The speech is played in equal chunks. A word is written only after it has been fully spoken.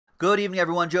Good evening,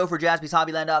 everyone. Joe for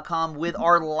JaspysHobbyland.com with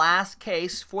our last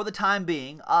case for the time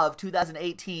being of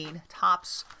 2018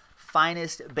 Topps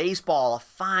Finest Baseball. A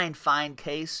fine, fine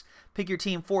case. Pick your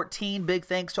team 14. Big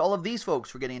thanks to all of these folks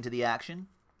for getting into the action.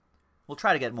 We'll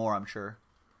try to get more, I'm sure.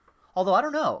 Although, I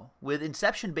don't know. With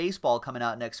Inception Baseball coming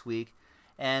out next week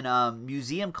and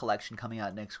Museum Collection coming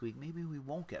out next week, maybe we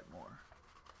won't get more.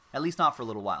 At least not for a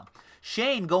little while.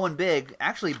 Shane, going big,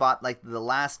 actually bought like the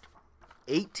last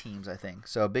 8 teams, I think.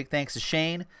 So big thanks to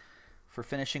Shane for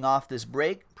finishing off this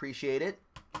break. Appreciate it.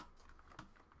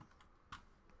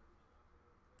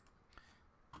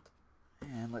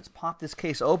 And let's pop this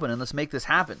case open and let's make this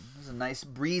happen. This is a nice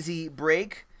breezy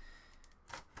break.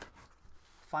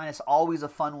 Finest, always a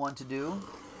fun one to do.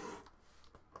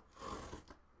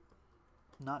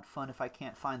 Not fun if I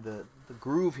can't find the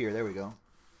groove here. There we go.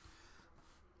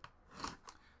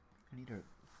 I need to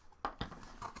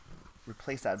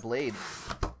replace that blade.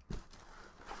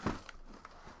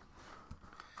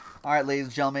 All right, ladies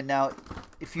and gentlemen. Now,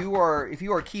 if you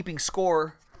are keeping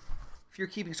score, if you're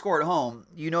keeping score at home,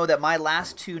 you know that my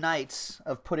last 2 nights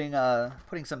of putting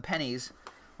some pennies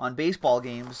on baseball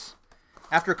games,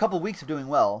 after a couple weeks of doing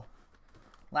well,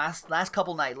 last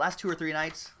 2 or 3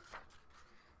 nights,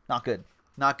 not good,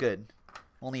 not good.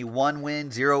 Only 1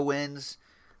 win, 0 wins.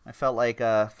 I felt like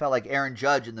Aaron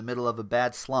Judge in the middle of a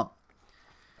bad slump.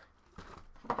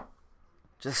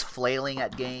 Just flailing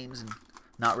at games and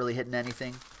not really hitting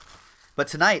anything. But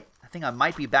tonight, I think I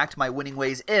might be back to my winning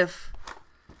ways if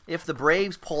the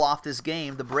Braves pull off this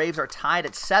game. The Braves are tied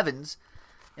at 7s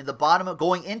in the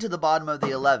going into the bottom of the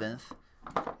 11th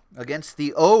against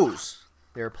the O's.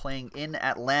 They're playing in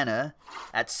Atlanta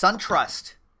at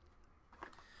SunTrust.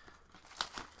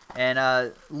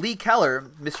 And Lee Keller,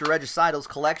 Mr. Regicidal's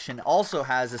collection, also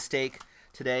has a stake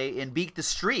today in Beat the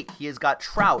Streak. He has got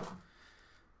Trout.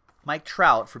 Mike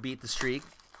Trout for Beat the Streak.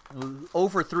 0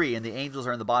 for 3, and the Angels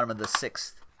are in the bottom of the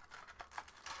 6th.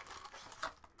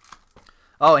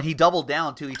 Oh, and he doubled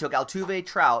down, too. He took Altuve,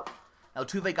 Trout.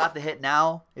 Altuve got the hit.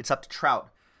 Now it's up to Trout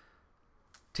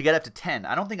to get up to 10.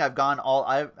 I don't think I've gone all...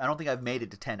 I don't think I've made it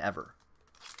to 10 ever.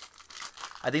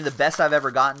 I think the best I've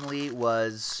ever gotten, Lee,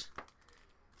 was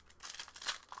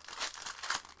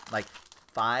like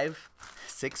 5,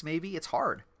 6 maybe. It's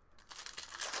hard.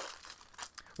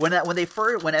 When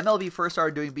MLB first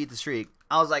started doing Beat the Streak,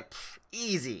 I was like,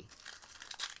 easy.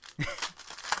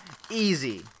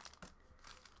 Easy.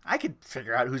 I could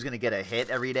figure out who's going to get a hit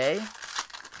every day.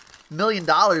 $1 million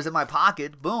in my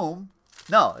pocket. Boom.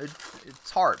 No,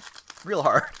 it's hard. Real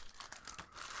hard.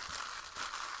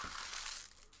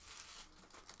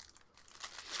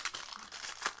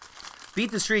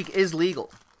 Beat the Streak is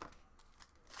legal.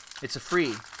 It's a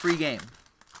free game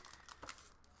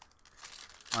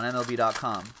on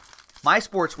MLB.com. My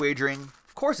sports wagering,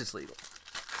 of course it's legal.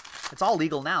 It's all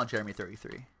legal now,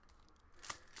 Jeremy33.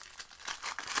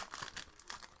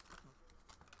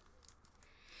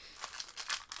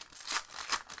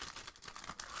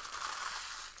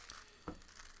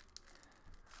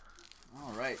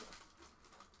 All right.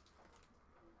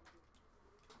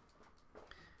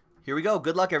 Here we go.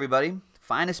 Good luck, everybody.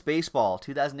 Finest Baseball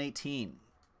 2018.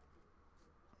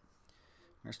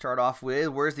 We're going to start off with,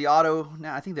 where's the auto?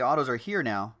 Now, I think the autos are here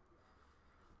now.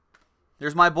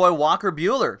 There's my boy Walker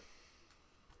Buehler.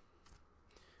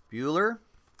 Buehler.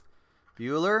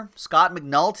 Scott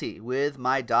McNulty with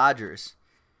my Dodgers.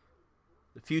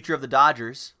 The future of the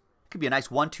Dodgers. Could be a nice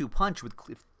 1-2 punch with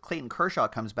if Clayton Kershaw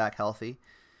comes back healthy.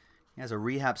 He has a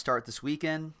rehab start this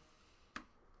weekend.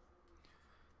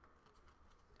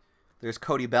 There's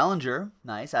Cody Bellinger.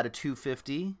 Nice, out of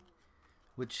 250.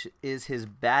 Which is his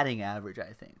batting average,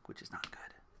 I think, which is not good.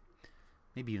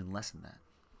 Maybe even less than that.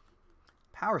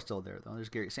 Power's still there, though. There's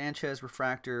Gary Sanchez,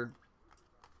 refractor.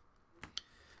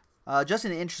 Just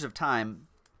in the interest of time,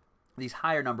 these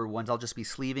higher number ones I'll just be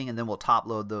sleeving, and then we'll top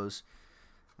load those.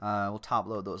 We'll top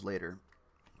load those later,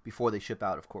 before they ship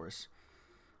out, of course.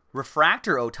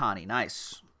 Refractor Ohtani,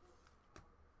 nice.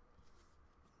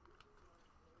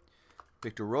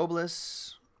 Victor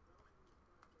Robles.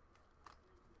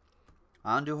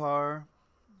 Andujar.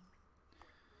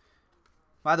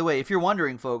 By the way, if you're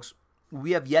wondering, folks,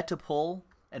 we have yet to pull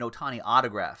an Ohtani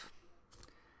autograph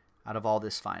out of all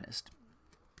this finest.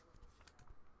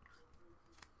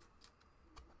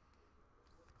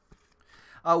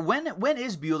 When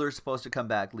is Buehler supposed to come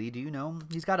back, Lee? Do you know?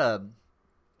 He's got a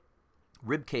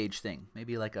rib cage thing,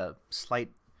 maybe like a slight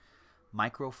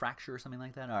microfracture or something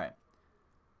like that. All right.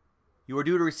 You are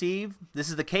due to receive. This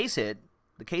is the case hit.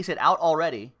 The case hit out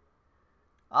already.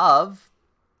 Of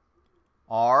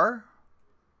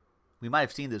we might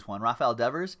have seen this one, Rafael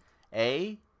Devers,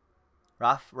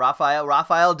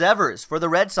 Rafael Devers for the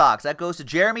Red Sox. That goes to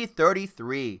Jeremy,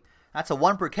 33. That's a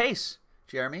 1 per case,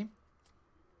 Jeremy.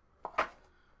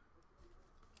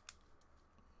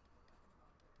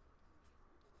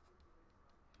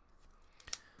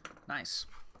 Nice.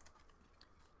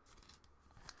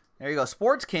 There you go.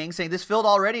 Sports King saying this filled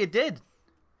already. It did.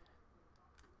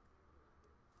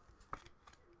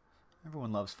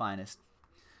 Everyone loves Finest.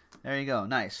 There you go.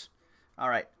 Nice. All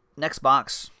right. Next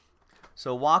box.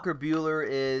 So Walker Buehler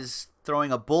is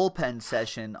throwing a bullpen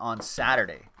session on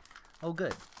Saturday. Oh,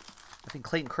 good. I think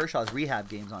Clayton Kershaw's rehab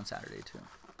game's on Saturday, too.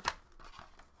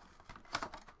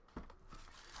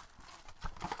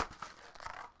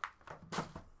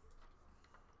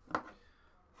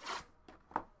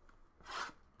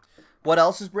 What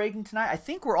else is breaking tonight? I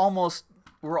think we're almost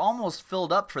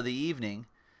filled up for the evening.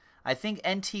 I think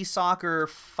NT Soccer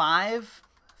 5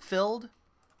 filled.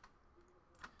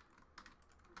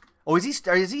 Oh, is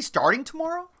he starting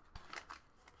tomorrow?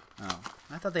 Oh,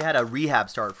 I thought they had a rehab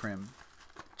start for him.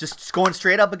 Just going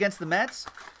straight up against the Mets?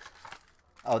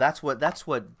 Oh, that's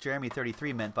what Jeremy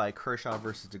 33 meant by Kershaw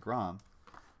versus DeGrom.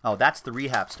 Oh, that's the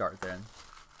rehab start then.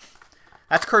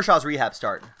 That's Kershaw's rehab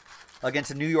start against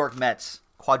the New York Mets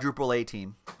quadruple A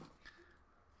team.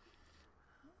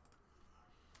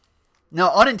 No,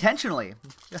 unintentionally.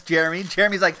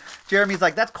 Jeremy's like,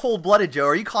 that's cold-blooded, Joe.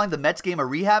 Are you calling the Mets game a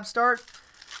rehab start?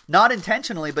 Not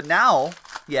intentionally, but now,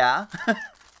 yeah.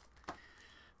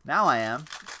 Now I am.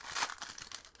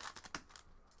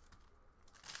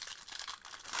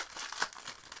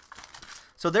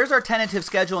 So there's our tentative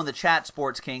schedule in the chat,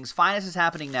 Sports Kings. Finest is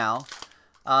happening now.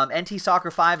 NT Soccer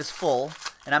 5 is full,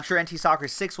 and I'm sure NT Soccer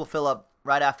 6 will fill up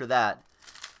right after that.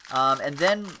 And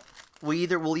then we'll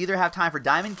either have time for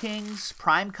Diamond Kings,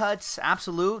 Prime Cuts,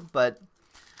 Absolute, but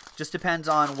just depends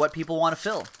on what people want to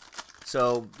fill.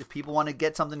 So if people want to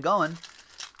get something going,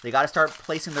 they got to start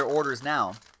placing their orders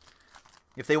now.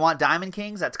 If they want Diamond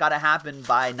Kings, that's got to happen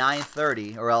by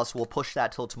 9:30, or else we'll push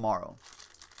that till tomorrow.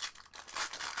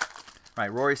 All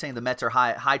right, Rory's saying the Mets are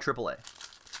high AAA.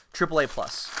 AAA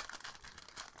plus.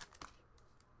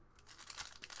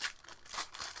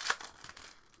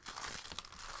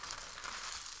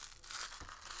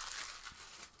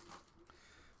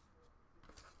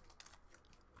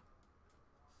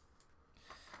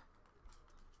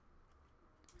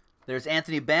 There's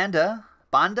Anthony Banda,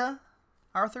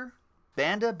 Arthur?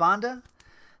 Banda?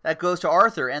 That goes to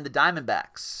Arthur and the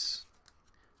Diamondbacks.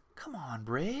 Come on,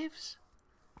 Braves.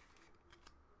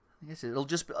 I guess it'll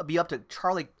just be up to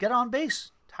Charlie. Get on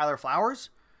base, Tyler Flowers.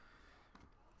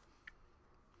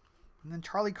 And then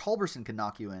Charlie Culberson can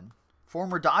knock you in.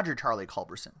 Former Dodger Charlie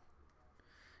Culberson.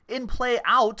 In play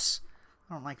outs.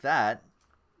 I don't like that.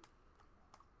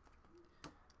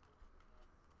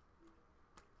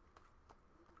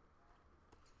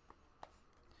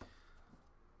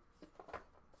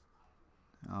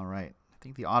 All right. I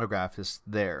think the autograph is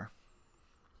there.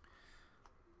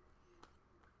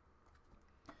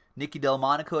 Nicky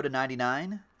Delmonico to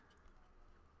 99.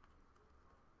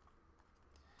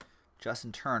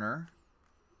 Justin Turner.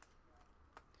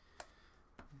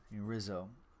 Rizzo.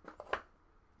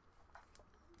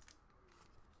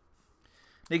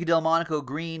 Nicky Delmonico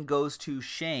green goes to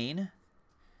Shane.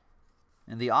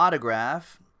 And the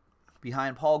autograph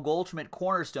behind Paul Goldschmidt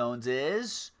Cornerstones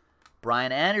is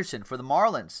Brian Anderson for the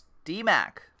Marlins.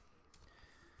 D-Mac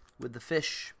with the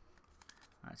fish.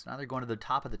 All right, so now they're going to the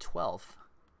top of the 12th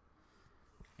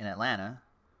in Atlanta.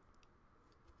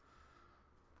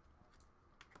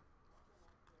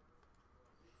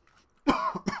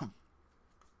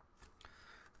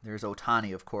 There's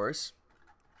Ohtani, of course.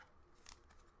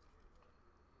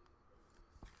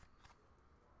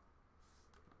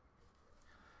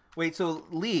 Wait, so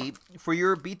Lee, for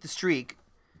your beat the streak,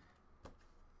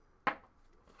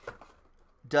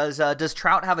 does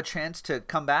Trout have a chance to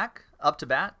come back up to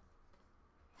bat?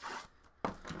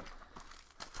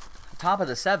 Top of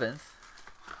the 7th.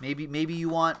 Maybe you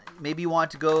want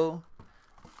to go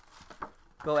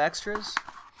extras.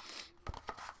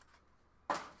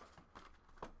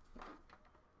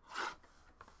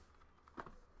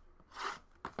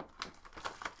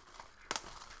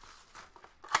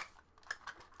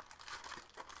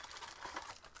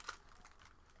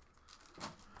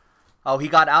 Oh, he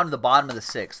got out in the bottom of the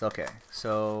 6th. Okay,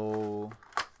 so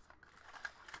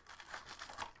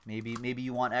maybe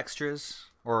you want extras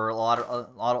or a lot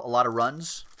of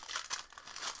runs.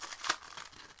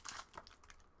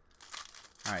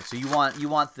 All right, so you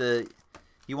want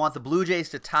the Blue Jays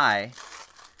to tie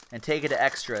and take it to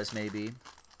extras maybe,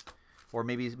 or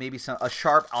maybe a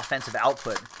sharp offensive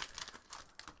output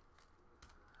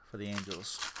for the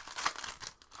Angels.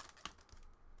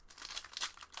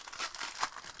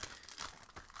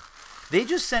 They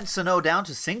just sent Sano down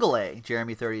to single A,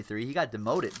 Jeremy 33. He got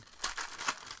demoted.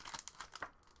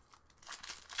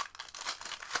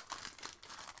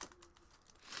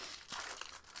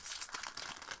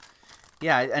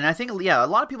 Yeah, and I think, yeah, a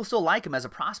lot of people still like him as a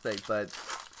prospect, but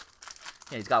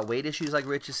yeah, he's got weight issues, like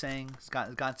Rich is saying. He's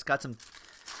got some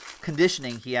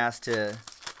conditioning he has to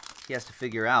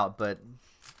figure out, but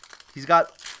he's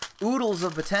got oodles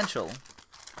of potential.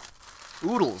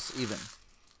 Oodles, even.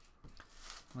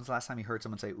 When's the last time you heard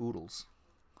someone say oodles?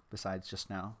 Besides just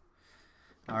now.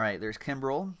 All right, there's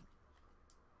Kimbrel.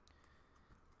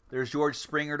 There's George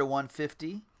Springer to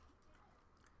 150.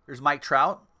 There's Mike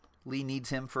Trout. Lee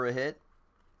needs him for a hit.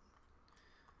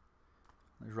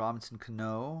 There's Robinson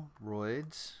Cano,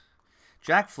 Royds.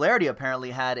 Jack Flaherty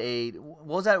apparently had a... What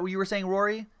was that you were saying,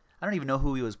 Rory? I don't even know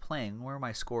who he was playing. Where are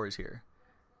my scores here?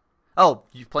 Oh,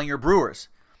 you're playing your Brewers.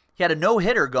 He had a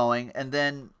no-hitter going, and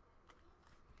then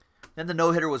the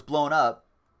no-hitter was blown up,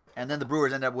 and then the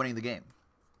Brewers ended up winning the game.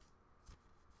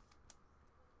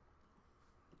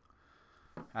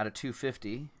 Out of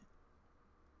 250.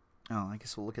 Oh, I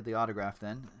guess we'll look at the autograph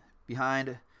then.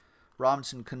 Behind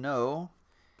Robinson Cano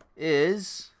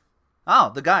is...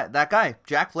 Oh, that guy,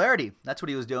 Jack Flaherty. That's what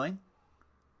he was doing.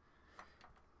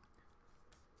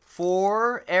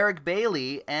 For Eric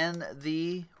Bailey and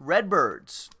the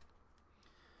Redbirds.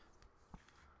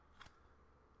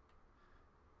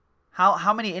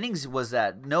 How many innings was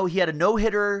that? No, he had a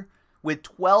no-hitter with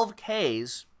 12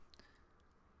 Ks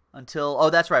until...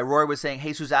 Oh, that's right. Roy was saying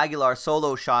Jesus Aguilar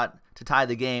solo shot to tie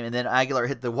the game, and then Aguilar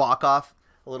hit the walk-off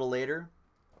a little later.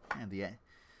 And the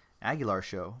Aguilar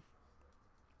show.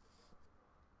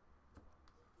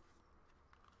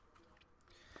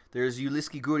 There's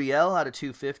Uliski Gurriel out of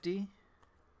 250.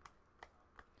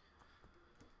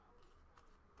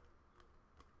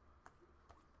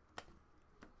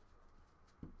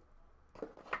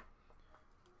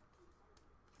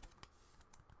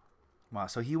 Wow,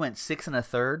 so he went 6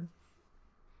 1/3.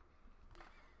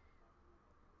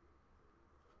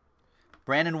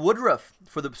 Brandon Woodruff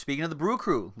for the, speaking of the Brew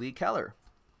Crew, Lee Keller.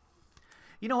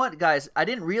 You know what, guys? I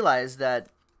didn't realize that.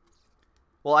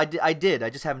 Well, I did. I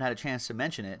just haven't had a chance to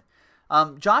mention it.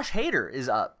 Josh Hader is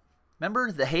up.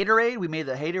 Remember the Haterade? We made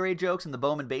the Haterade jokes in the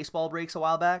Bowman baseball breaks a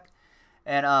while back,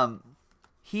 and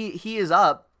he is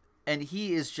up, and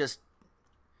he is just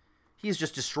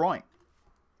destroying.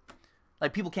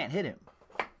 Like, people can't hit him.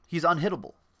 He's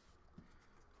unhittable.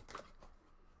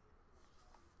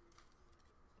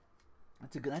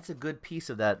 That's a good piece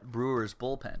of that Brewers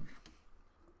bullpen.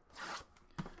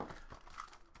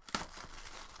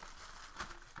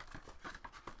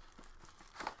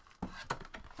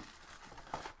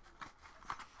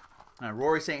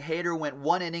 Rory saying Hader went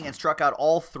 1 inning and struck out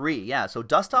all 3. Yeah, so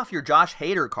dust off your Josh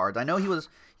Hader cards. I know he was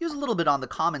a little bit on the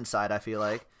common side, I feel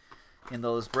like, in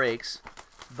those breaks,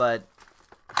 but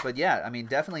yeah, I mean,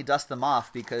 definitely dust them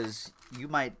off, because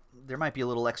there might be a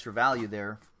little extra value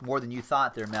there, more than you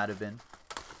thought there might have been.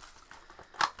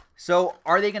 So,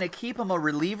 are they going to keep him a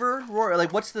reliever? Rory,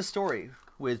 like, what's the story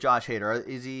with Josh Hader?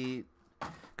 Is he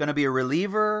going to be a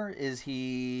reliever? Is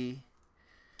he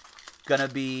going to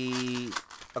be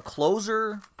a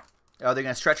closer? Are they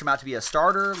going to stretch him out to be a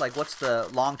starter? Like, what's the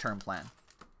long-term plan?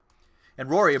 And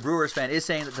Rory, a Brewers fan, is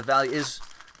saying that the value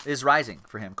is rising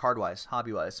for him, card-wise,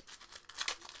 hobby-wise.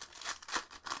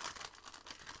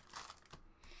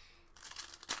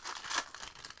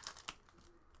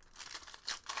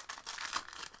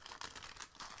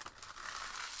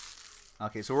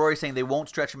 Okay, so Rory's saying they won't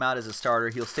stretch him out as a starter.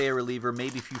 He'll stay a reliever,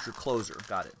 maybe future closer.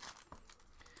 Got it.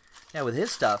 Yeah, with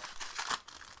his stuff,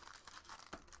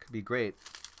 could be great.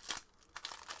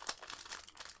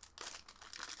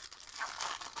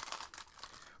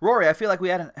 Rory, I feel like we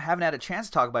haven't had a chance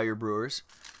to talk about your Brewers.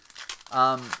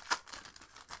 What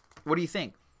do you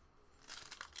think?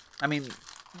 I mean,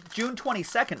 June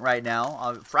 22nd right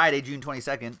now, Friday, June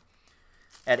 22nd,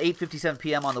 at 8:57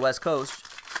 p.m. on the West Coast.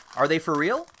 Are they for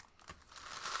real?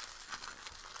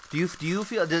 Do you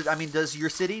feel? Does your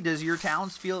city, does your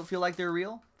towns feel like they're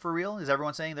real? For real? Is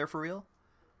everyone saying they're for real?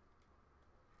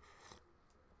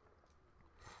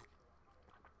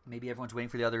 Maybe everyone's waiting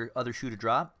for the other shoe to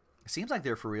drop. It seems like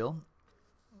they're for real.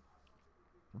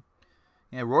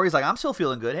 Yeah, Rory's like, I'm still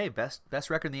feeling good. Hey, best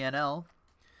record in the NL.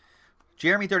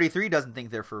 Jeremy 33 doesn't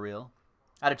think they're for real.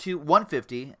 Out of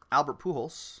 150, Albert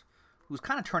Pujols, who's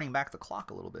kind of turning back the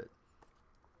clock a little bit.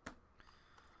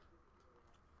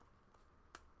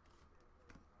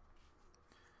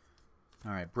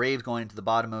 All right, Braves going into the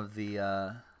bottom of the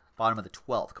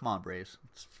 12th. Come on, Braves.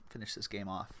 Let's finish this game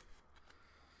off.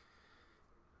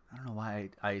 I don't know why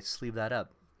I sleeved that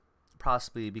up.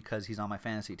 Possibly because he's on my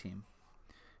fantasy team.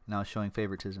 Now showing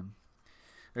favoritism.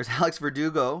 There's Alex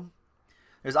Verdugo.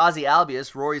 There's Ozzie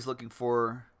Albies. Rory's looking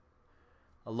for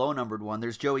a low-numbered one.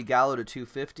 There's Joey Gallo to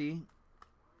 250.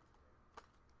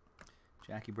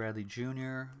 Jackie Bradley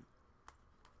Jr.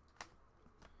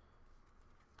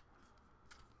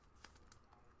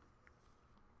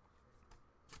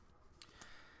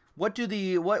 What do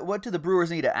the Brewers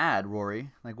need to add, Rory?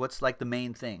 Like, what's like the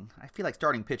main thing? I feel like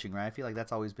starting pitching, right? I feel like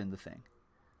that's always been the thing.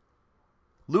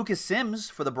 Lucas Sims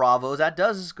for the Bravos. That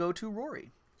does go to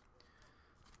Rory.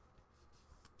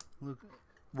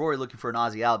 Rory looking for an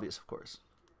Ozzie Albies, of course.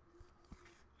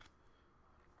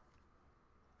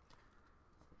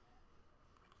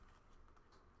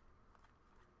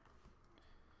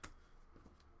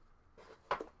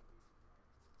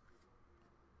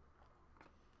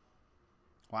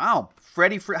 Wow.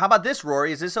 How about this,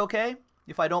 Rory? Is this okay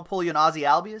if I don't pull you an Ozzie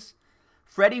Albies?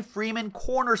 Freddie Freeman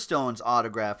Cornerstones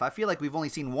autograph. I feel like we've only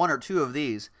seen one or two of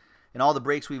these in all the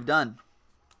breaks we've done.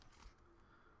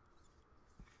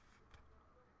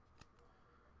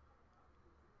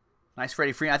 Nice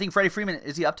Freddie Freeman. I think Freddie Freeman,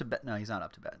 is he up to bat? No, he's not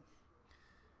up to bat.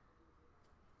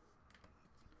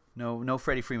 No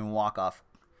Freddie Freeman walk-off.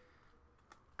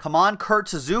 Come on, Kurt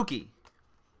Suzuki.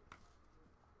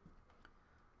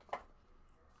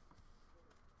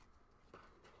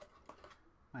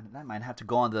 That might have to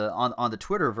go on the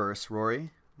Twitterverse,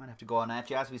 Rory. Might have to go on at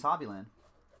Jaspys Hobbyland.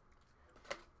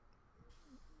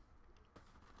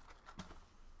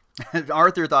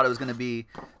 Arthur thought it was going to be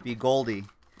Goldie.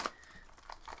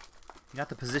 You got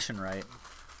the position right.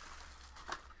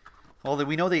 Well,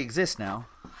 we know they exist now.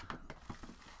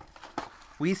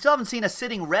 We still haven't seen a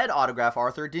sitting red autograph,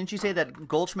 Arthur. Didn't you say that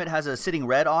Goldschmidt has a sitting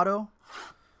red auto?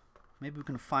 Maybe we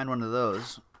can find one of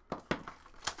those.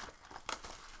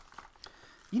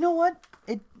 You know what?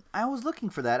 I was looking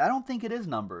for that. I don't think it is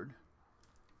numbered.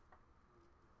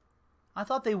 I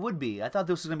thought they would be. I thought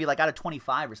this was going to be like out of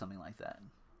 25 or something like that.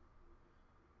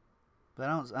 But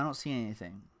I don't see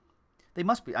anything. They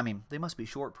must be, I mean, they must be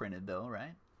short printed though,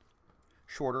 right?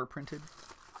 Shorter printed.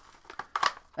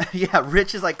 Yeah,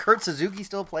 Rich is like, Kurt Suzuki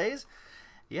still plays?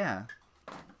 Yeah.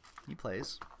 He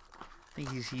plays. I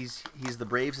think he's the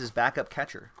Braves' backup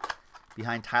catcher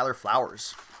behind Tyler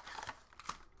Flowers.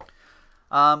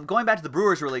 Going back to the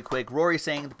Brewers really quick, Rory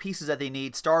saying the pieces that they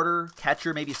need: starter,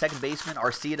 catcher, maybe second baseman,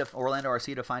 Orlando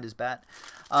Arcia to find his bat.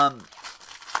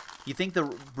 You think the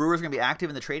Brewers are going to be active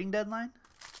in the trading deadline?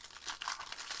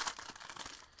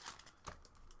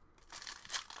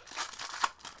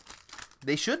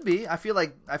 They should be. I feel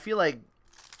like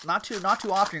not too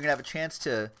often you're going to have a chance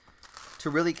to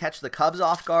really catch the Cubs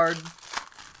off guard,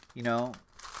 you know,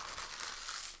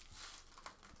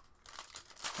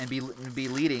 and be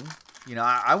leading. You know,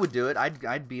 I would do it.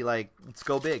 I'd be like, let's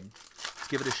go big. Let's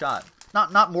give it a shot.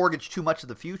 Not mortgage too much of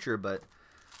the future, but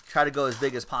try to go as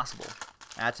big as possible.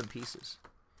 Add some pieces.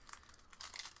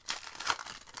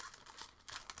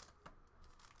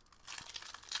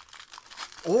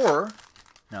 Or,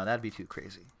 no, that'd be too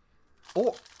crazy.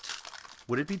 Or,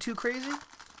 would it be too crazy,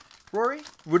 Rory?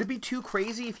 Would it be too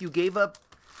crazy if you gave up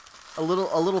a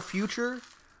little future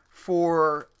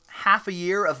for half a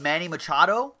year of Manny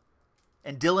Machado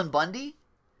and Dylan Bundy?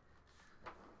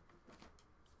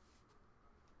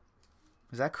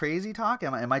 Is that crazy talk?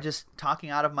 Am I just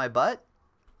talking out of my butt?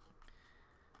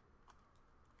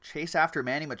 Chase after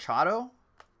Manny Machado?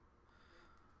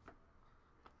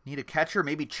 Need a catcher?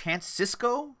 Maybe Chance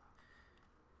Sisco?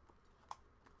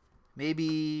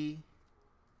 Maybe,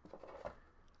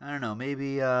 I don't know,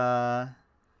 maybe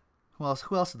who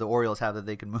else do the Orioles have that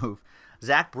they can move?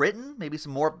 Zach Britton? Maybe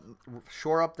some more,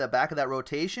 shore up the back of that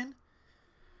rotation.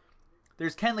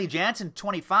 There's Kenley Jansen,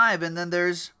 25, and then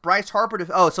there's Bryce Harper.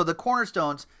 So the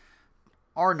cornerstones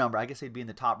are numbered. I guess they'd be in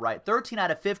the top right. 13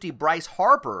 out of 50, Bryce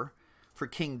Harper for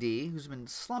King D, who's been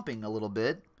slumping a little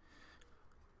bit,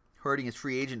 hurting his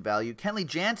free agent value. Kenley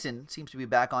Jansen seems to be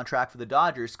back on track for the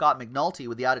Dodgers. Scott McNulty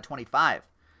with the out of 25.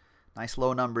 Nice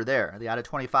low number there. The out of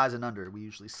 25s and under, we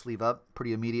usually sleeve up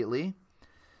pretty immediately.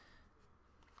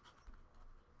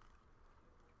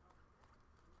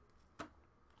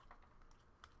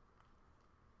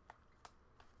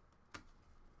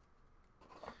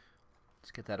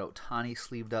 Let's get that Ohtani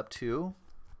sleeved up too.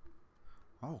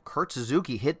 Oh, Kurt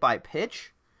Suzuki hit by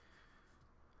pitch.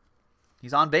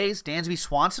 He's on base. Dansby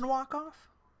Swanson walk-off.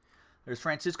 There's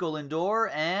Francisco Lindor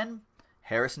and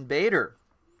Harrison Bader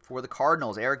for the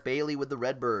Cardinals. Eric Bailey with the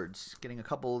Redbirds. Getting a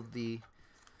couple of the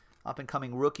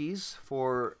up-and-coming rookies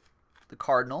for the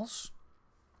Cardinals.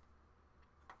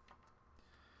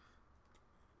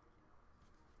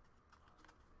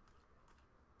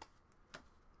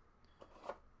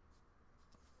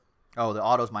 Oh, the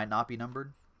autos might not be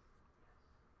numbered.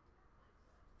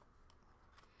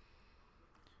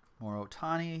 More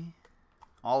Ohtani.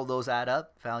 All of those add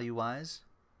up value-wise.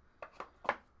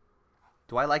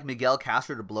 Do I like Miguel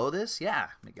Castro to blow this? Yeah,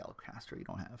 Miguel Castro,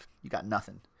 you got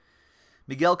nothing.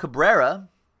 Miguel Cabrera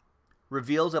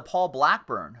reveals a Paul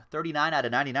Blackburn, 39 out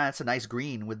of 99. That's a nice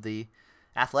green with the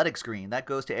Athletics green. That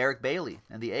goes to Eric Bailey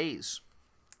and the A's.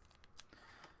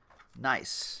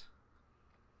 Nice.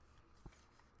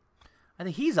 I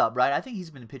think he's up, right? I think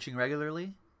he's been pitching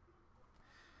regularly.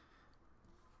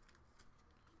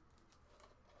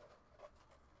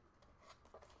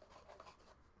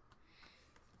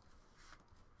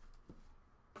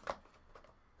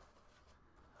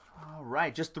 All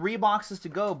right, just 3 boxes to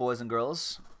go, boys and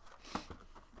girls.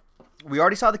 We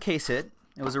already saw the case hit.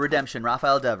 It was a redemption,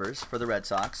 Rafael Devers for the Red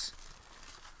Sox.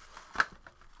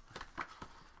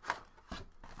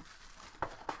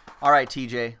 All right,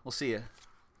 TJ, we'll see you.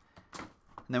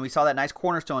 And then we saw that nice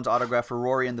Cornerstones autograph for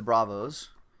Rory and the Bravos.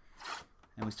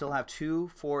 And we still have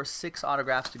 2, 4, 6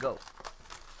 autographs to go.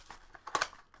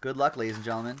 Good luck, ladies and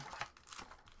gentlemen.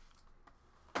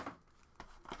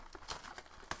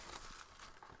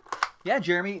 Yeah,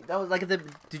 Jeremy, that was like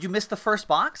did you miss the first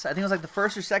box? I think it was like the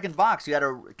first or second box. You had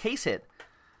a case hit.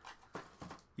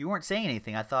 You weren't saying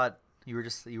anything. I thought you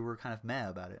were kind of meh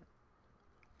about it.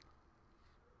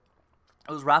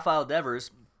 It was Rafael Devers,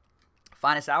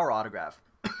 finest hour autograph.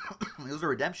 It was a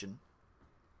redemption.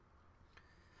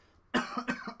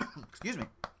 Excuse me.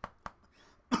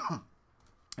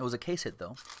 It was a case hit,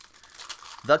 though.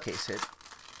 The case hit.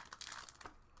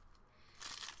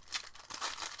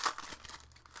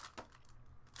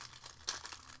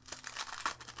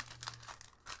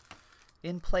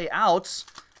 In play outs.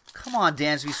 Come on,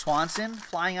 Dansby Swanson.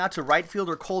 Flying out to right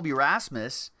fielder Colby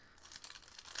Rasmus.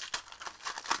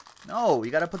 No, you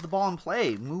got to put the ball in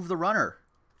play. Move the runner.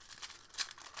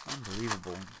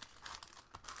 Unbelievable.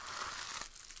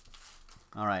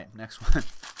 All right, next one.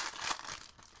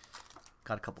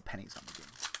 Got a couple pennies on the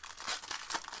game.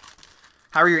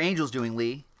 How are your Angels doing,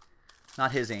 Lee?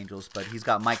 Not his Angels, but he's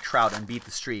got Mike Trout and beat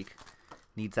the streak.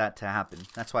 Needs that to happen.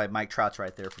 That's why Mike Trout's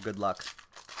right there for good luck.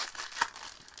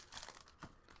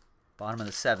 Bottom of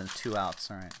the 7th, 2 outs.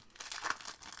 All right.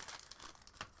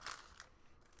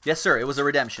 Yes, sir. It was a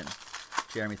redemption.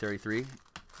 Jeremy 33.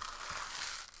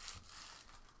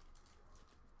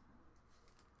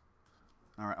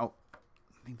 All right. Oh,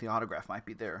 I think the autograph might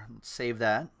be there. Let's save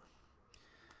that.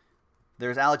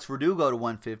 There's Alex Verdugo to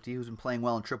 150, who's been playing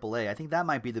well in AAA. I think that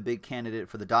might be the big candidate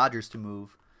for the Dodgers to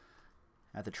move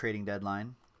at the trading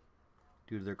deadline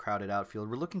due to their crowded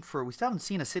outfield. We still haven't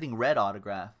seen a sitting red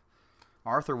autograph.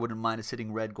 Arthur wouldn't mind a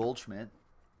sitting red Goldschmidt.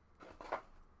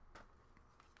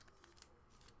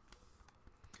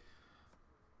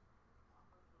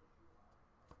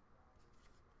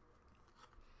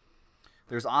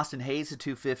 There's Austin Hayes to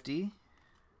 250.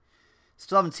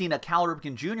 Still haven't seen a Cal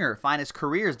Ripken Jr. finest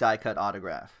careers die cut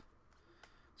autograph.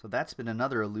 So that's been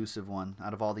another elusive one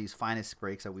out of all these finest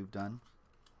breaks that we've done.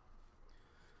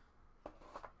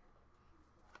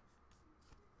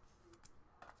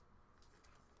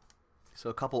 So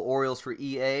a couple Orioles for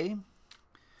EA.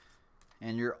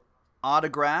 And your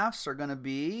autographs are going to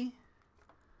be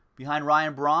behind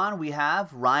Ryan Braun. We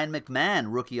have Ryan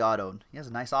McMahon, rookie auto. He has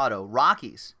a nice auto.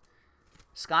 Rockies.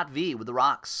 Scott V with the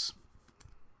Rocks.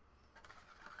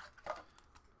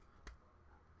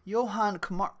 Johan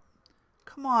Camargo.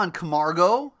 Come on,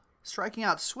 Camargo. Striking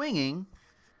out swinging.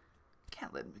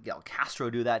 Can't let Miguel Castro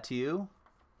do that to you.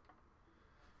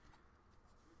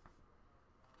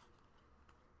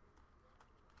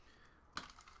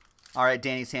 All right,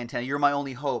 Danny Santana, you're my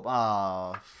only hope.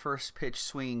 Oh, first pitch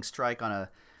swinging strike on a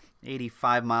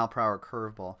 85-mile-per-hour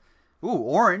curveball. Ooh,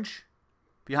 orange.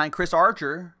 Behind Chris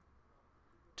Archer.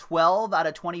 12 out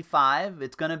of 25.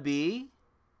 It's going to be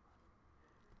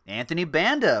Anthony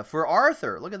Banda for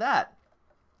Arthur. Look at that.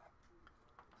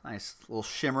 Nice little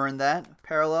shimmer in that.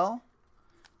 Parallel.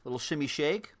 Little shimmy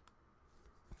shake.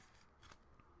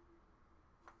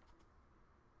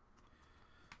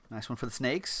 Nice one for the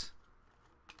Snakes.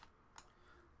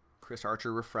 Chris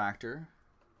Archer refractor.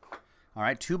 All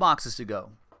right, 2 boxes to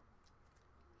go.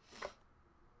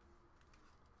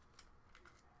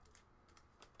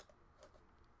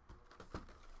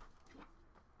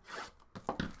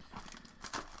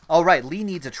 All right, Lee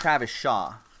needs a Travis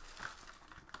Shaw.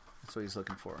 That's what he's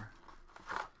looking for.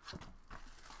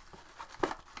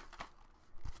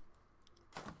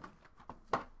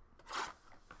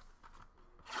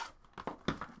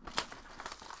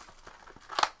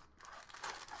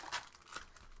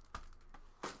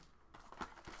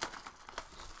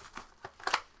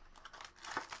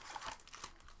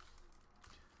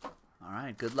 All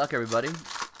right, good luck, everybody.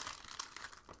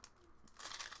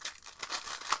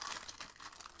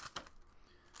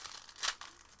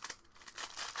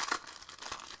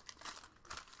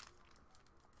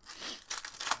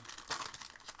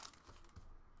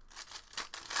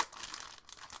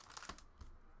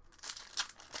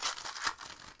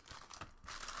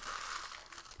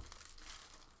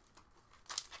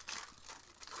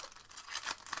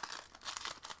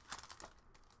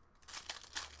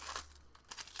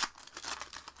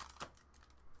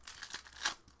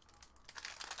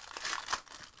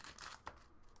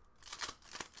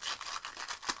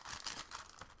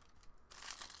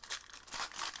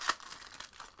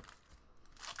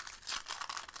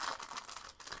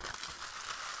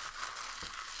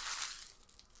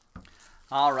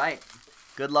 All right.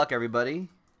 Good luck, everybody.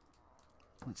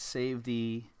 Let's save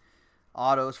the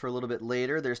autos for a little bit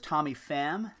later. There's Tommy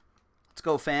Pham. Let's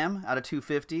go, Pham, out of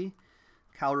 250.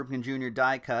 Cal Ripken Jr.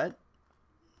 die cut.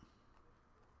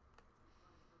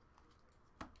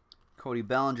 Cody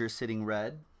Bellinger sitting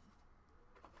red.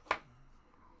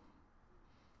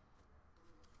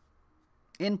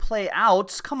 In play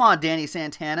outs. Come on, Danny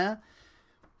Santana.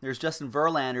 There's Justin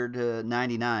Verlander to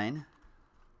 99.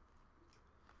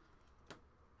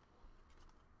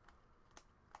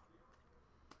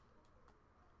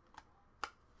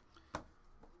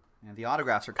 And the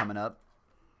autographs are coming up.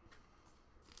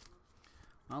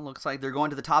 Well, looks like they're going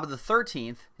to the top of the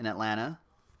 13th in Atlanta.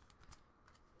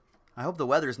 I hope the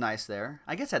weather's nice there.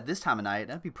 I guess at this time of night,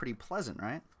 that'd be pretty pleasant,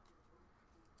 right?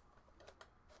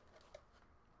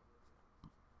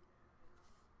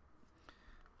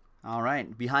 All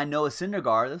right. Behind Noah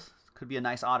Syndergaard, this could be a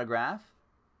nice autograph.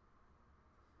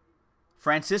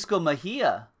 Francisco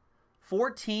Mejia,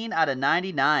 14 out of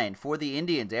 99 for the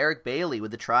Indians. Eric Bailey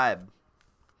with the Tribe.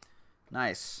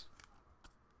 Nice.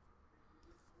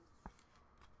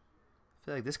 I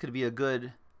feel like this could be a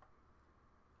good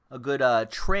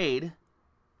trade.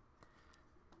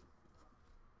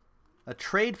 A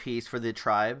trade piece for the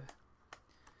Tribe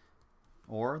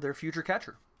or their future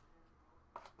catcher.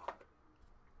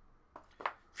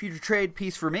 Future trade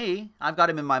piece for me. I've got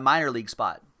him in my minor league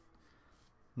spot.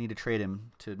 Need to trade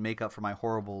him to make up for my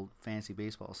horrible fantasy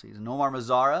baseball season. Nomar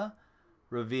Mazara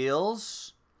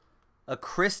reveals a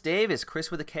Chris Davis, Chris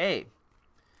with a K.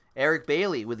 Eric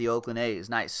Bailey with the Oakland A's.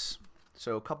 Nice.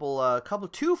 So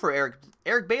two for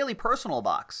Eric Bailey personal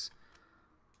box.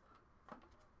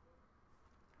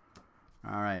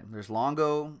 All right, there's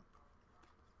Longo.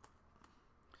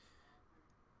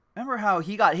 Remember how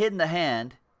he got hit in the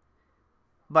hand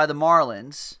by the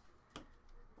Marlins,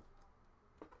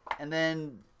 and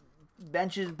then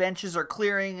benches are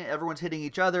clearing, everyone's hitting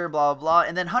each other, blah blah blah,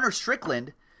 and then Hunter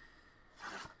Strickland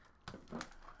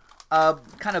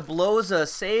kind of blows a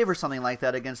save or something like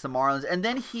that against the Marlins, and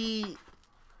then he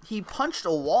punched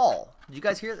a wall. Did you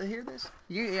guys hear this?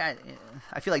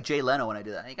 I feel like Jay Leno when I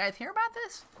do that. You guys hear about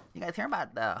this? You guys hear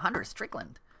about Hunter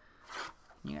Strickland?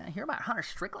 You guys hear about Hunter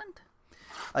Strickland?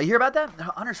 You hear about that?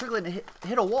 Hunter Strickland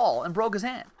hit a wall and broke his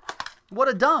hand. What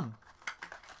a dumb!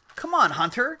 Come on,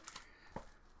 Hunter.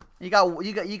 You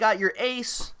got your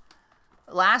ace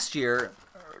last year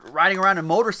riding around in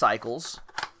motorcycles,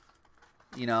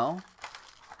 you know.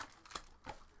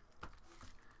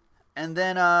 And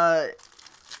then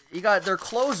you got their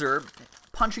closer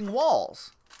punching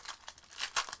walls.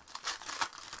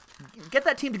 Get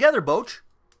that team together, Boch.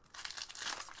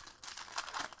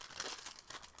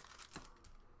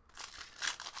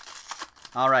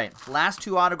 All right, last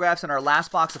two autographs in our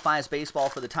last box of Finest Baseball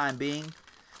for the time being.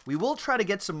 We will try to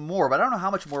get some more, but I don't know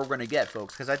how much more we're going to get,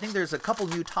 folks, because I think there's a couple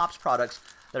new Topps products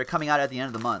that are coming out at the end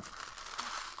of the month.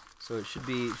 So it should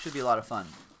be a lot of fun.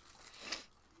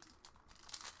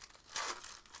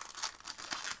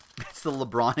 It's the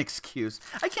LeBron excuse.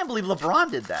 I can't believe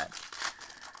LeBron did that.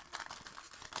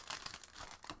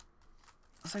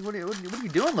 I was like, what are you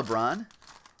doing, LeBron?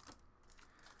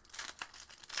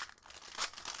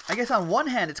 I guess on one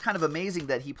hand, it's kind of amazing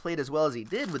that he played as well as he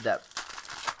did with that,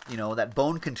 you know, that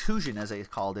bone contusion, as they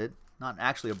called it. Not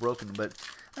actually a broken, but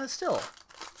still.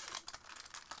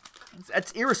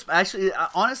 It's actually,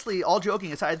 honestly, all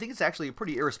joking aside, I think it's actually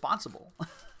pretty irresponsible.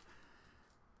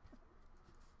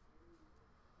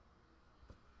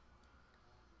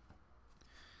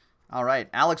 All right,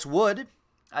 Alex Wood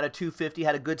out of 250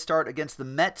 had a good start against the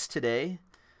Mets today.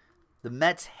 The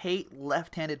Mets hate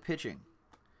left-handed pitching.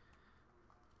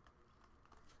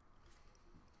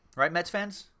 Right, Mets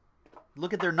fans?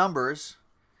 Look at their numbers.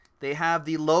 They have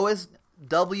the lowest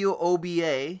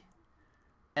WOBA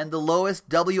and the lowest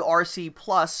WRC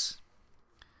plus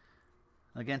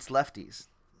against lefties.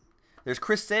 There's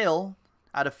Chris Sale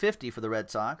out of 50 for the Red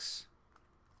Sox.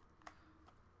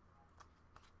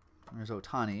 There's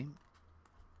Ohtani.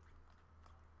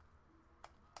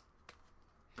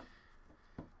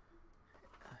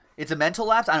 It's a mental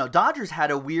lapse. I know Dodgers had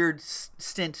a weird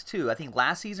stint too. I think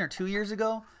last season or 2 years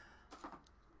ago.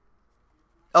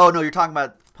 Oh no, you're talking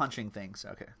about punching things.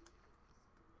 Okay.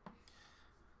 I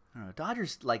don't know.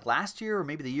 Dodgers, like last year or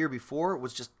maybe the year before,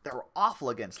 was just, they were awful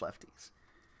against lefties.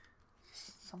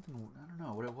 Something, I don't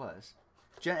know what it was.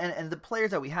 And the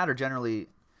players that we had are generally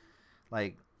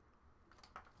like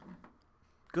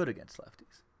good against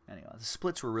lefties. Anyway, the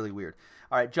splits were really weird.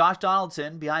 All right, Josh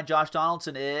Donaldson. Behind Josh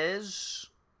Donaldson is,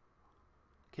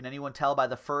 can anyone tell by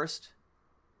the first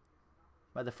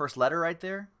letter right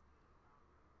there?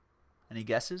 Any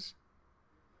guesses?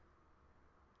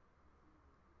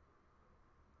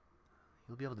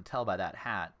 You'll be able to tell by that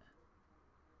hat.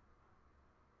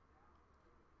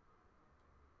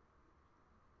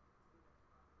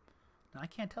 I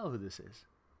can't tell who this is.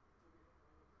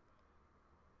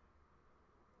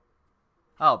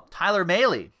 Oh, Tyler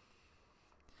Mahle.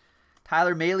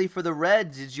 Tyler Mahle for the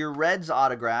Reds is your Reds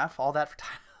autograph. All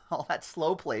that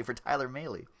slow play for Tyler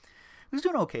Mahle, who's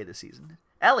doing okay this season.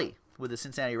 Ellie with the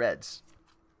Cincinnati Reds.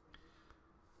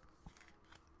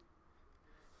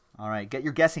 All right, get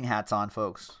your guessing hats on,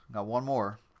 folks. Got one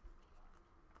more.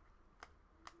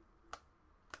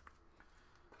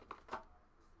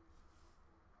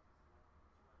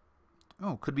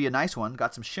 Oh, could be a nice one.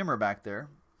 Got some shimmer back there.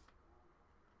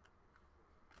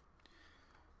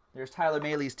 There's Tyler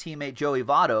Mahle's teammate, Joey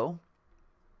Votto.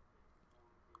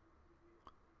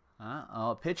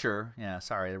 Oh, pitcher. Yeah,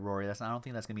 sorry, Rory. I don't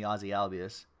think that's going to be Ozzie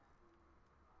Albies.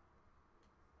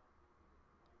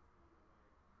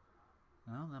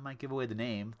 Well, that might give away the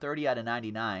name. 30 out of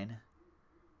 99.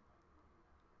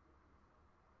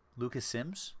 Lucas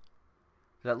Sims.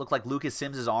 Does that look like Lucas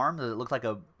Sims' arm? Does it look like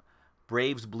a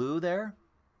Braves blue there?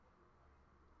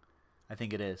 I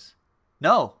think it is.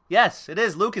 No. Yes, it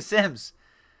is Lucas Sims.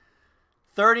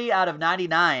 30 out of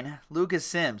 99. Lucas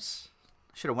Sims.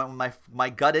 Should have went with my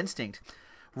gut instinct.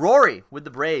 Rory with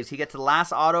the Braves. He gets the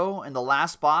last auto in the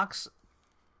last box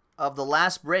of the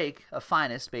last break of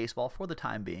Finest Baseball for the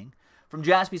time being. From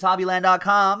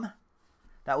JaspysHobbyland.com,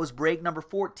 that was break number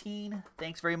 14.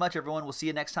 Thanks very much, everyone. We'll see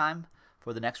you next time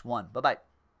for the next one. Bye-bye.